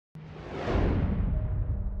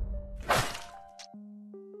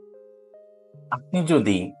আপনি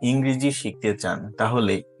যদি ইংরেজি শিখতে চান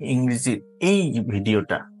তাহলে ইংরেজির এই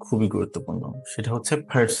ভিডিওটা খুবই গুরুত্বপূর্ণ। সেটা হচ্ছে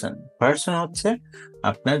পার্সন। পার্সন হচ্ছে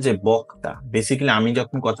আপনার যে বক্তা। বেসিক্যালি আমি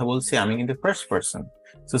যখন কথা বলছি আমি কিন্তু ফার্স্ট পার্সন।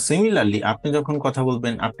 তো সিমিলারলি আপনি যখন কথা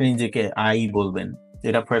বলবেন আপনি নিজেকে আই বলবেন,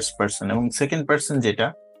 এটা ফার্স্ট পার্সন। এবং সেকেন্ড পার্সন যেটা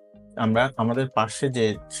আমরা আমাদের পাশে যে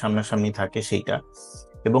সামনাসামনি থাকে সেইটা,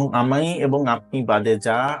 এবং আমি এবং আপনি বাদে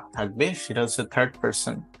যা থাকবে সেটা হচ্ছে থার্ড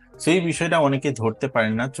পার্সন। সেই বিষয়টা অনেকে ধরতে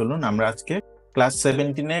পারেন না। চলুন আমরা আজকে ক্লাস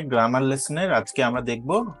 17 গ্রামার লেসনের আজকে আমরা দেখব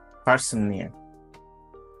পার্সন নিয়ে।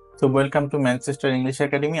 তো welcome to Manchester English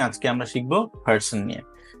academy. আজকে আমরা শিখবো পার্সন নিয়ে।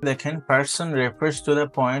 দেখেন, person refers to the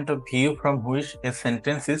point of view from which a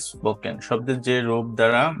sentence is spoken. শব্দের যে রূপ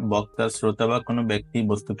দ্বারা বক্তা, শ্রোতা বা কোনো ব্যক্তি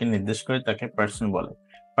বস্তুকে নির্দেশ করে তাকে পার্সন বলে।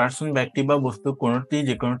 পার্সন ব্যক্তি বা বস্তু কোনোটি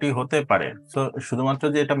যে কোনোটি হতে পারে। তো শুধুমাত্র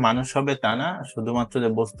যে এটা মানুষ হবে তা না, শুধুমাত্র যে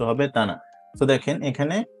বস্তু হবে তা না। তো দেখেন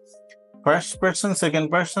এখানে first person, second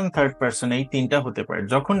person, third person এই তিনটা হতে পারে।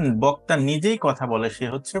 যখন বক্তা নিজেই কথা বলে সে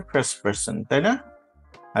হচ্ছে ফার্স্ট পার্সন, তাই না?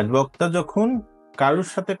 আর বক্তা যখন কারোর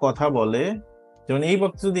সাথে কথা বলে, যেমন এই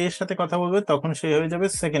বক্তা যদি এর সাথে কথা বলবে তখন সে হয়ে যাবে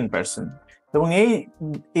সেকেন্ড পার্সন। এবং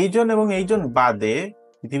এইজন এবং এইজন বাদে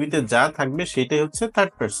পৃথিবীতে যা থাকবে সেটাই হচ্ছে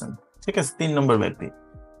থার্ড পার্সন। ঠিক আছে, 3 নম্বর ব্যক্তি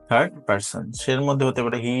থার্ড পার্সন। সের মধ্যে হতে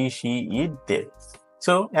পারে হি, শি, ইট, দে।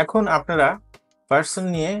 সো এখন আপনারা পার্সন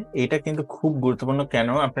নিয়ে, এটা কিন্তু খুব গুরুত্বপূর্ণ। কেন?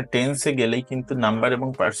 আপনার টেন্সে গেলেই কিন্তু নাম্বার এবং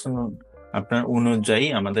পার্সন আপনার অনুযায়ী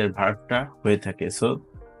আমাদের ভার্বটা হয়ে থাকে। সো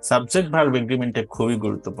সাবজেক্ট ভার্ব এগ্রিমেন্টটা খুবই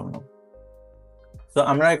গুরুত্বপূর্ণ। তো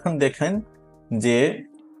আমরা এখন দেখেন যে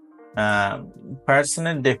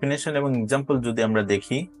পার্সনের ডেফিনেশন এবং এক্সাম্পল যদি আমরা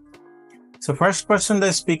দেখি। So first person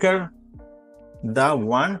the speaker, the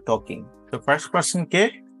one talking. তো ফার্স্ট পার্সন কে?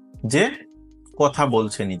 যে কথা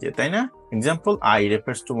বলছে নিজে, তাই না? Example, I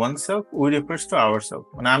refers to one self, we refers to our self.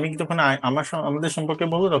 মানে আমি যখন আমাদের সম্পর্কে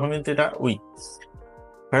বলবো তখন কিন্তু এটা we.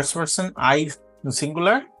 First person I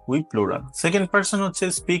singular, we plural. Second person হচ্ছে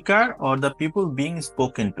speaker or the people being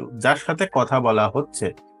spoken to, যার সাথে কথা বলা হচ্ছে,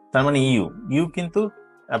 তার মানে ইউ। ইউ কিন্তু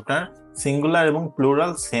আপনার সিঙ্গুলার এবং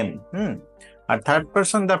plural same. R third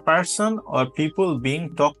person the person or people being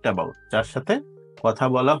talked about, যার সাথে কথা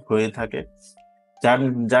বলা হয়ে থাকে,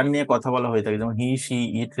 যার নিয়ে কথা বলা হয়ে থাকে। যেমন হি, she,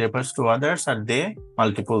 it refers to others, R they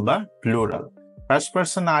multiple বা plural. First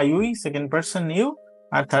person I, we, second person you,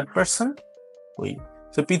 R third person we.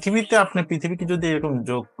 তো পৃথিবীতে আপনি পৃথিবীকে যদি এরকম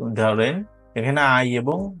যোগ ধরেন, এখানে আই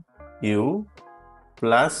এবং ইউ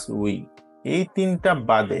প্লাস উই, এই তিনটা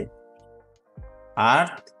বাদে আর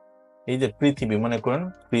এই যে পৃথিবী, মনে করুন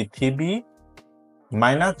পৃথিবী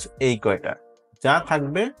মাইনাস এই কয়টা যা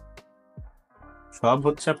থাকবে সব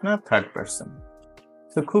হচ্ছে আপনার থার্ড পার্সন।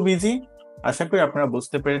 তো খুব ইজি। আশা করি আপনারা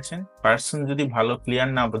বুঝতে পেরেছেন। পার্সন যদি ভালো ক্লিয়ার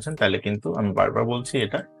না বোঝেন তাহলে কিন্তু আমি বারবার বলছি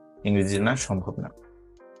এটা ইংরেজি না সম্ভব না।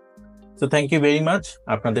 তো থ্যাংক ইউ ভেরি মাচ।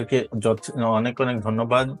 আপনাদেরকে অনেক অনেক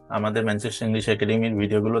ধন্যবাদ আমাদের ম্যানচেস্টার ইংলিশ একাডেমির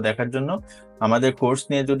ভিডিওগুলো দেখার জন্য। আমাদের কোর্স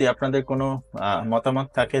নিয়ে যদি আপনাদের কোনো মতামত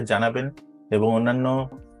থাকে জানাবেন, এবং অন্যান্য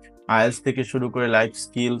আইএলটিএস থেকে শুরু করে লাইফ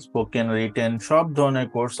স্কিল, স্পোকেন, রিটেন সব ধরনের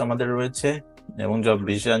কোর্স আমাদের রয়েছে, এবং জব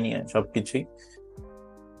ভিসা নিয়ে সবকিছুই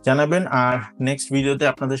জানাবেন। আর নেক্সট ভিডিওতে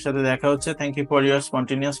আপনাদের সাথে দেখা হচ্ছে। Thank you for your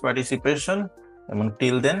spontaneous participation, এবং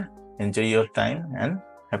till then enjoy your time and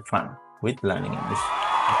have fun with learning English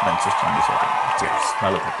Manchester English academy. Cheers,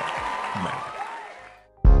 ভালো থাকুন, বাই।